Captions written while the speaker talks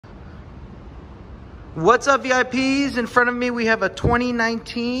What's up, VIPs? In front of me, we have a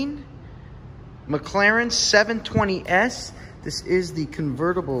 2019 McLaren 720S. This is the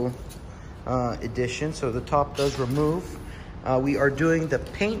convertible edition, so the top does remove. We are doing the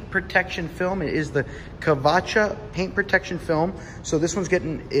paint protection film. It is the Cavacha paint protection film. So this one's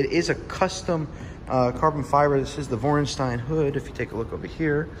it is a custom carbon fiber. This is the Vorenstein hood. If you take a look over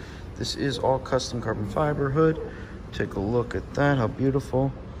here, this is all custom carbon fiber hood. Take a look at that, how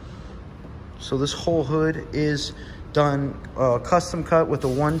beautiful. So this whole hood is done custom cut with a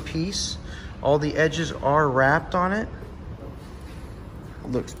one piece. All the edges are wrapped on it.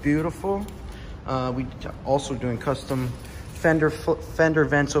 Looks beautiful. We also doing custom fender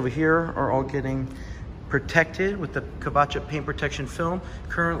vents over here are all getting protected with the Cavacha paint protection film.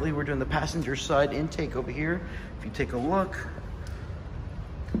 Currently, we're doing the passenger side intake over here. If you take a look,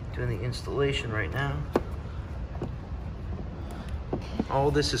 doing the installation right now.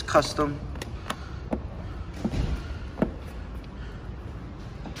 All this is custom.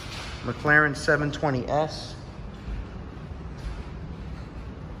 McLaren 720S.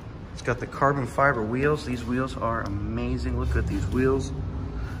 It's got the carbon fiber wheels. These wheels are amazing. Look at these wheels.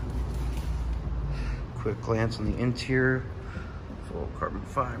 Quick glance on the interior. Full carbon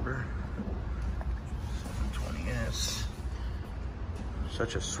fiber. 720S.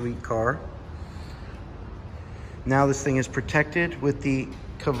 Such a sweet car. Now this thing is protected with the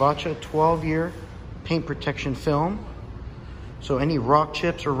Cavacha 12-year paint protection film. So any rock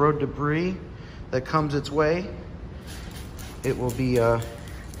chips or road debris that comes its way, it will be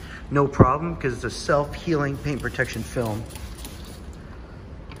no problem because it's a self-healing paint protection film.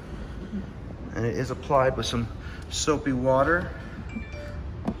 And it is applied with some soapy water,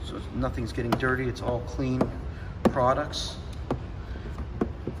 so nothing's getting dirty. It's all clean products.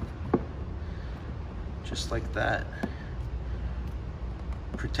 Just like that.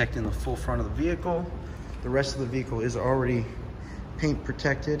 Protecting the full front of the vehicle. The rest of the vehicle is already paint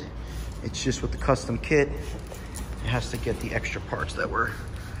protected. It's just with the custom kit, it has to get the extra parts that were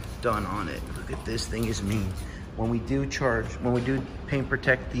done on it. Look at this thing is mean. When we do paint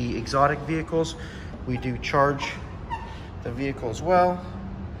protect the exotic vehicles, we do charge the vehicle as well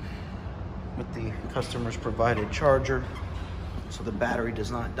with the customer's provided charger, so the battery does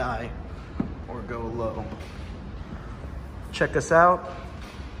not die or go low. Check us out.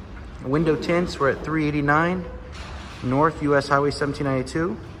 Window tints, we're at 389 North US Highway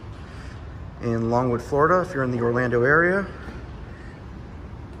 1792 in Longwood, Florida. If you're in the Orlando area,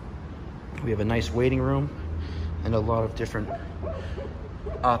 we have a nice waiting room and a lot of different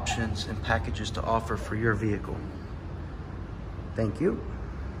options and packages to offer for your vehicle. Thank you.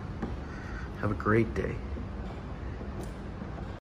 Have a great day.